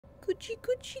Coochie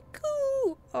coochie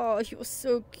coo. Oh, you're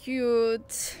so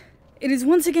cute. It is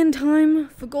once again time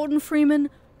for Gordon Freeman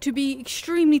to be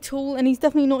extremely tall, and he's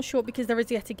definitely not short because there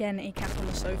is yet again a cat on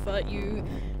the sofa.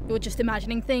 You're just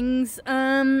imagining things.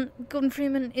 Gordon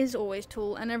Freeman is always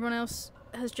tall, and everyone else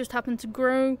has just happened to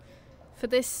grow for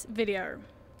this video.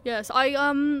 Yes, I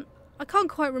can't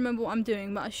quite remember what I'm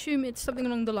doing, but I assume it's something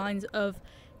along the lines of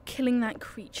killing that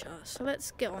creature. So let's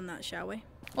get on that, shall we?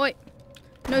 Oi!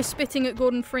 No spitting at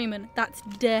Gordon Freeman. That's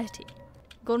dirty.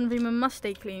 Gordon Freeman must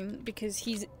stay clean because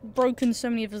he's broken so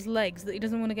many of his legs that he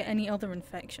doesn't want to get any other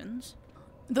infections.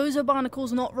 Those are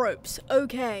barnacles, not ropes.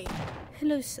 Okay.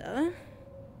 Hello, sir.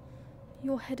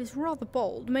 Your head is rather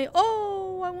bald.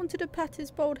 Oh, I wanted to pat his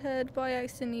bald head, but I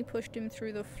accidentally pushed him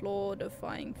through the floor,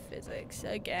 defying physics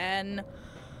again.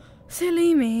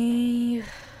 Silly me.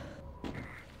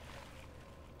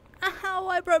 Ow,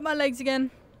 I broke my legs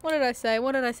again. What did I say?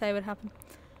 What did I say would happen?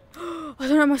 I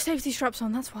don't have my safety straps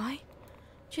on, that's why.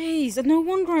 Jeez, no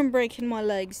wonder I'm breaking my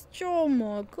legs. Oh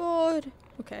my god.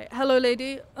 Okay, hello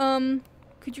lady.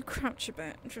 Could you crouch a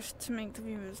bit, just to make the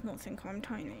viewers not think I'm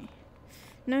tiny?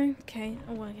 No? Okay.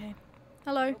 Oh, okay.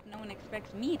 Hello. Hope no one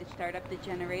expects me to start up the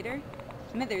generator.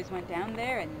 Smithers went down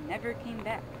there and never came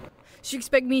back. So you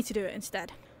expect me to do it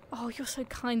instead? Oh, you're so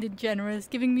kind and generous,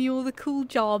 giving me all the cool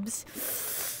jobs.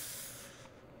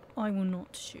 I will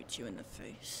not shoot you in the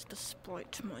face,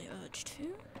 despite my urge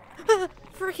to.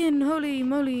 Frickin' holy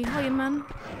moly, hiya man.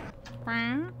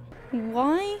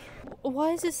 Why?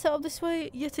 Why is it set up this way?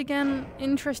 Yet again,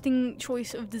 interesting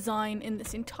choice of design in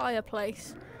this entire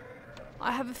place.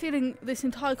 I have a feeling this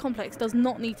entire complex does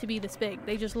not need to be this big.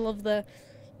 They just love the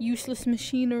useless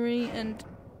machinery and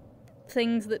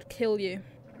things that kill you.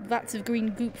 Vats of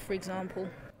green goop, for example.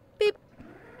 Beep.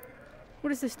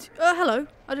 What is this? Hello.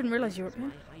 I didn't realise you were up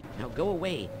here. Now go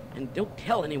away, and don't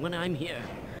tell anyone I'm here.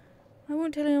 I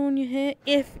won't tell anyone you're here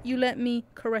if you let me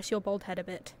caress your bald head a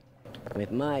bit.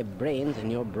 With my brains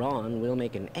and your brawn, we'll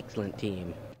make an excellent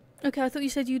team. Okay, I thought you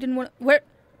said you didn't want. Where,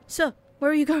 sir?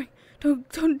 Where are you going? Don't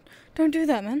do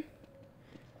that, man.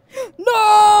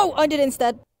 No! I did it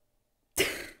instead.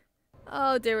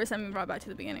 Oh dear, it sent me right back to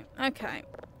the beginning. Okay,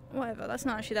 whatever. That's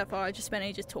not actually that far. I just spent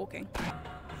ages talking.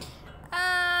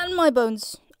 And my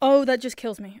bones. Oh, that just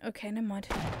kills me. Okay, never mind.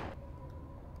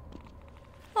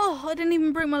 Oh, I didn't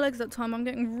even break my legs that time. I'm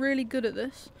getting really good at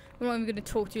this. I'm not even going to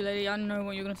talk to you, lady. I know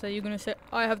what you're going to say. You're going to say,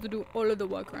 I have to do all of the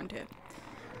work around here.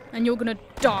 And you're going to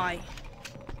die.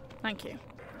 Thank you.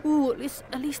 Ooh, at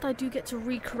least I do get to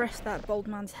re-caress that bald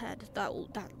man's head. That'll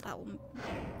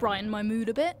brighten my mood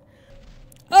a bit.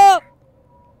 Oh!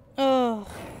 Oh,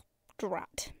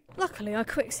 drat. Luckily, I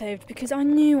quick-saved because I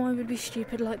knew I would be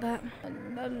stupid like that.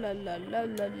 La la la la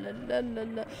la la la la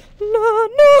la.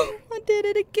 No! I did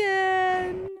it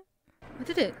again! I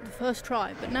did it the first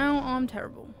try, but now I'm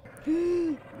terrible.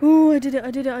 Oh, I did it,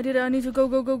 I did it, I did it. I need to go,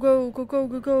 go, go, go, go, go,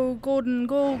 go, go. Gordon,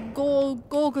 go,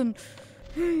 Gorgon.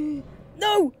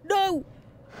 No, no!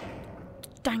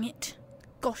 Dang it.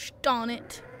 Gosh darn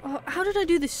it. Oh, how did I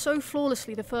do this so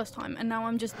flawlessly the first time, and now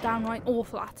I'm just downright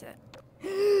awful at it?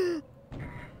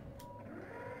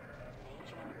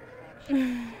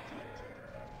 I'm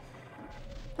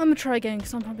gonna try again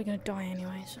because I'm probably gonna die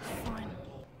anyway, so it's fine.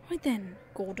 Right then,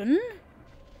 Gordon.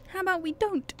 How about we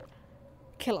don't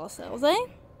kill ourselves, eh?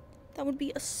 That would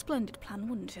be a splendid plan,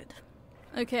 wouldn't it?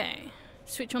 Okay,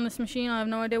 switch on this machine. I have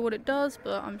no idea what it does,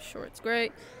 but I'm sure it's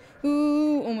great.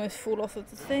 Ooh, almost fall off of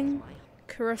the thing.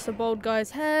 Caress a bald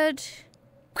guy's head.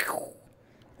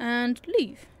 And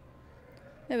leave.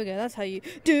 There we go, that's how you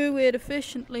do it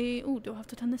efficiently. Ooh, do I have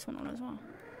to turn this one on as well?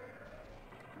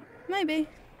 Maybe.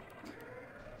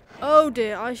 Oh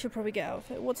dear, I should probably get out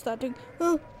of it. What's that doing?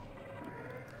 Oh.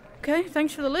 Okay,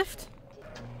 thanks for the lift.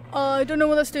 I don't know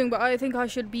what that's doing, but I think I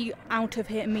should be out of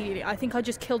here immediately. I think I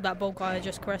just killed that bald guy I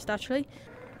just caressed, actually.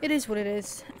 It is what it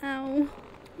is. Ow.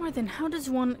 Right then, how does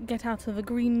one get out of a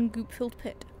green goop-filled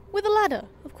pit? With a ladder,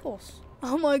 of course.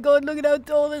 Oh my god, look at how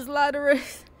tall this ladder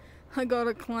is. I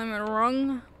gotta climb it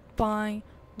rung by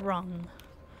rung.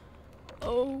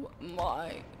 Oh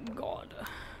my god.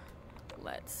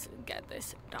 Let's get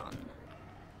this done.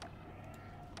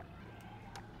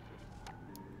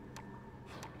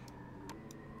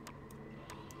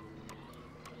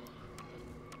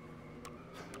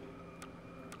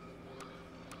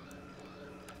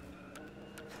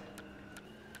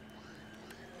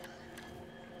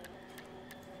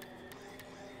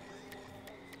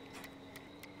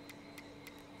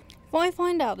 If I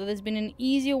find out that there's been an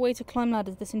easier way to climb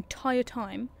ladders this entire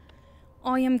time,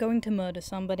 I am going to murder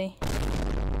somebody.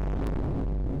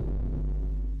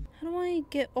 How do I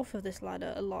get off of this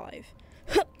ladder alive?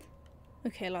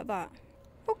 Okay, like that.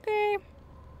 Okay.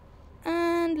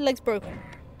 And legs broken.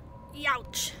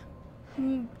 Ouch.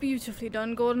 Beautifully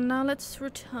done, Gordon. Now let's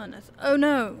return it. Oh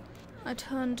no. I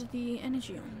turned the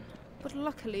energy on. But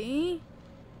luckily,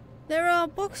 there are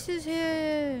boxes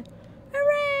here.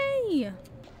 Hooray!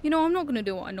 You know, I'm not going to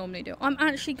do what I normally do. I'm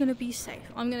actually going to be safe.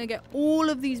 I'm going to get all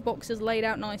of these boxes laid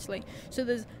out nicely. So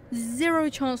there's zero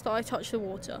chance that I touch the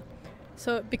water.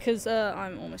 So, because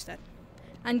I'm almost dead.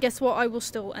 And guess what? I will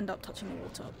still end up touching the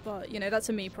water. But, you know, that's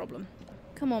a me problem.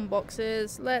 Come on,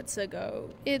 boxes. Let's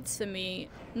go. It's a me,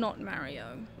 not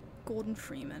Mario. Gordon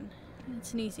Freeman.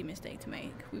 It's an easy mistake to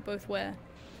make. We both wear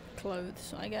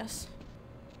clothes, I guess.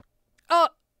 Oh!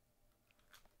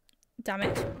 Damn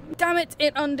it. Damn it,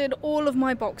 it undid all of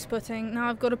my box putting. Now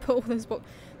I've got to put all those box...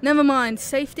 Never mind,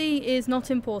 safety is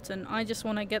not important. I just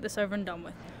want to get this over and done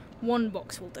with. One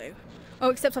box will do. Oh,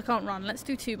 except I can't run. Let's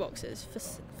do 2 boxes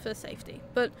for safety.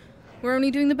 But we're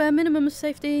only doing the bare minimum of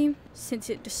safety, since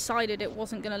it decided it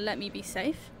wasn't going to let me be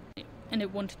safe. And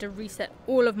it wanted to reset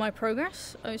all of my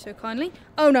progress, oh so kindly.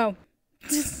 Oh no!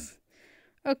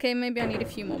 Okay, maybe I need a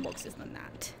few more boxes than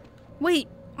that. Wait,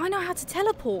 I know how to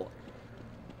teleport!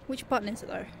 Which button is it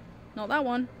though? Not that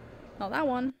one. Not that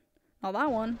one. Not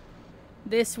that one.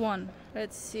 This one.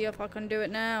 Let's see if I can do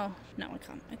it now. No, I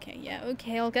can't. Okay, yeah,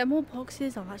 okay, I'll get more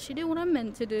boxes. I'll actually do what I'm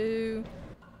meant to do.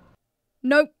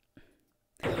 Nope.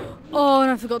 Oh,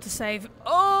 and I forgot to save.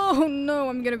 Oh no,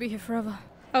 I'm gonna be here forever.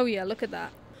 Oh yeah, look at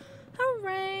that.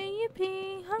 Hooray,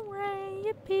 yippee, hooray,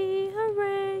 yippee,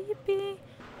 hooray, yippee.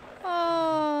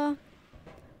 Oh,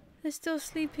 they're still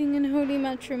sleeping in holy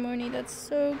matrimony. That's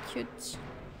so cute.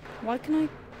 Why can I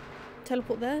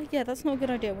teleport there? Yeah, that's not a good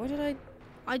idea. Why did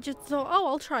I just thought, oh,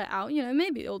 I'll try it out. You know,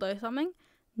 maybe it'll do something.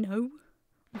 No.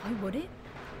 Why would it?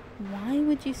 Why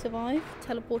would you survive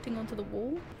teleporting onto the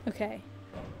wall? Okay.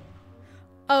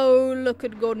 Oh, look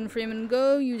at Gordon Freeman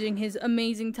go, using his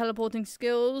amazing teleporting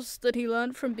skills that he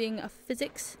learned from being a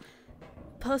physics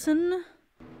person.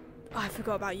 Oh, I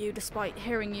forgot about you, despite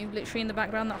hearing you literally in the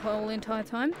background that whole entire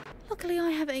time. Luckily, I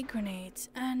have 8 grenades,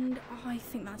 and I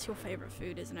think that's your favourite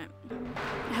food, isn't it?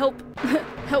 Help!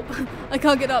 Help! I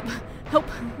can't get up! Help!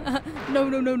 No,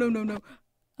 no, no, no, no, no.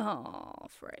 Oh,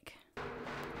 frick.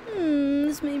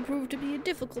 This may prove to be a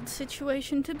difficult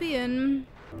situation to be in.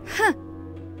 Huh!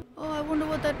 Oh, I wonder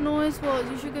what that noise was.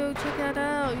 You should go check that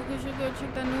out. You should go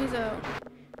check that noise out.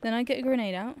 Then I get a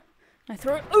grenade out. I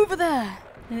throw it over there.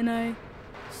 And I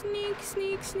sneak,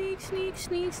 sneak, sneak, sneak,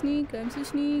 sneak, sneak. I'm so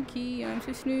sneaky. I'm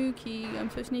so snooky.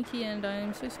 I'm so sneaky and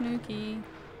I'm so snooky.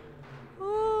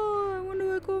 Oh, I wonder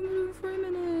where Gordon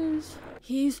Freeman is.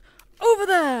 He's over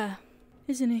there,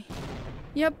 isn't he?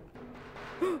 Yep.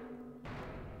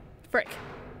 Frick.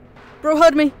 Bro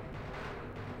heard me.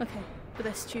 Okay, but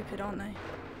they're stupid, aren't they?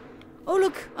 Oh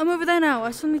look, I'm over there now.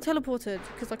 I suddenly teleported,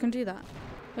 because I can do that.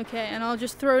 Okay, and I'll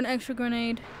just throw an extra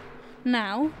grenade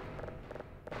now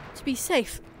to be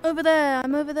safe. Over there,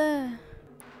 I'm over there.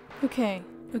 Okay,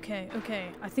 okay, okay.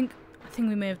 I think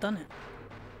we may have done it.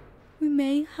 We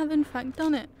may have in fact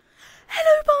done it.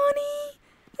 Hello, Barney!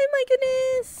 Oh my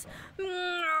goodness!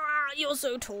 You're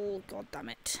so tall. God damn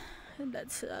it.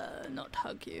 Let's not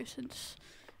hug you, since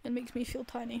it makes me feel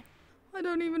tiny. I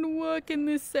don't even work in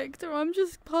this sector. I'm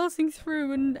just passing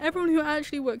through, and everyone who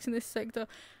actually works in this sector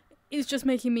is just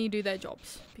making me do their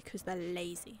jobs because they're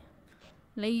lazy.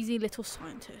 Lazy little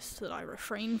scientists that I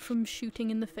refrain from shooting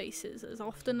in the faces as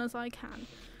often as I can.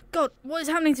 God, what is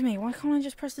happening to me? Why can't I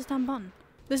just press this damn button?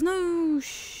 There's no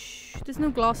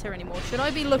glass here anymore. Should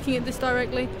I be looking at this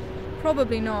directly?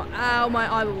 Probably not. Ow,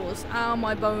 my eyeballs. Ow,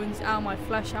 my bones. Ow, my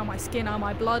flesh. Ow, my skin. Ow,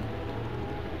 my blood.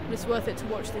 But it's worth it to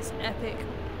watch this epic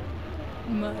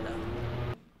murder.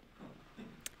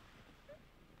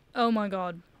 Oh my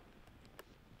god.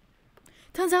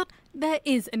 Turns out there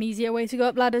is an easier way to go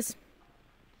up ladders.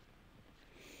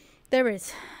 There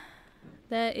is.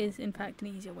 There is, in fact, an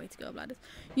easier way to go up ladders.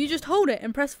 You just hold it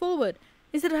and press forward,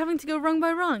 instead of having to go rung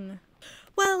by rung.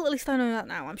 Well, at least I know that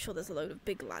now. I'm sure there's a load of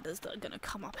big ladders that are going to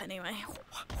come up anyway.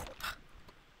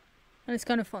 And it's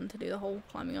kind of fun to do the whole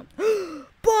climbing up.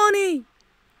 Barney!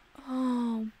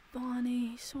 Oh,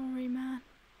 Barney. Sorry, man.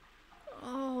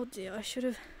 Oh, dear. I should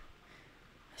have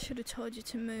told you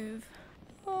to move.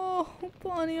 Oh,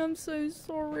 Barney, I'm so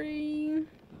sorry.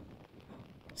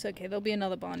 It's okay. There'll be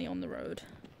another Barney on the road.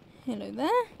 Hello there.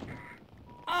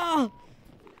 Oh!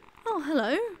 Oh,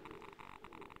 hello.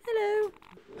 Hello.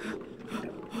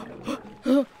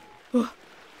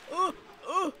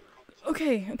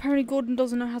 Okay, apparently Gordon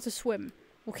doesn't know how to swim.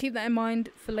 We'll keep that in mind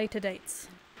for later dates.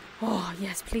 Oh,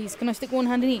 yes, please. Can I stick one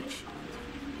hand in each?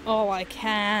 Oh, I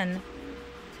can.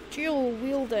 Dual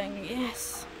wielding,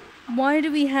 yes. Why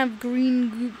do we have green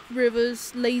goop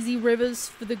rivers, lazy rivers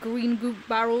for the green goop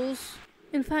barrels?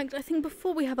 In fact, I think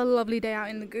before we have a lovely day out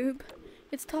in the goop,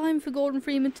 it's time for Gordon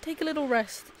Freeman to take a little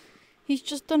rest. He's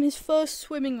just done his first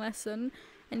swimming lesson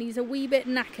and he's a wee bit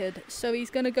knackered, so he's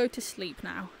gonna go to sleep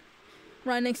now.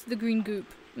 Right next to the green goop.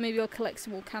 Maybe I'll collect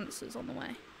some more cancers on the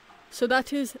way. So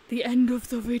that is the end of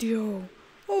the video.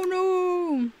 Oh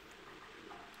no!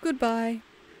 Goodbye.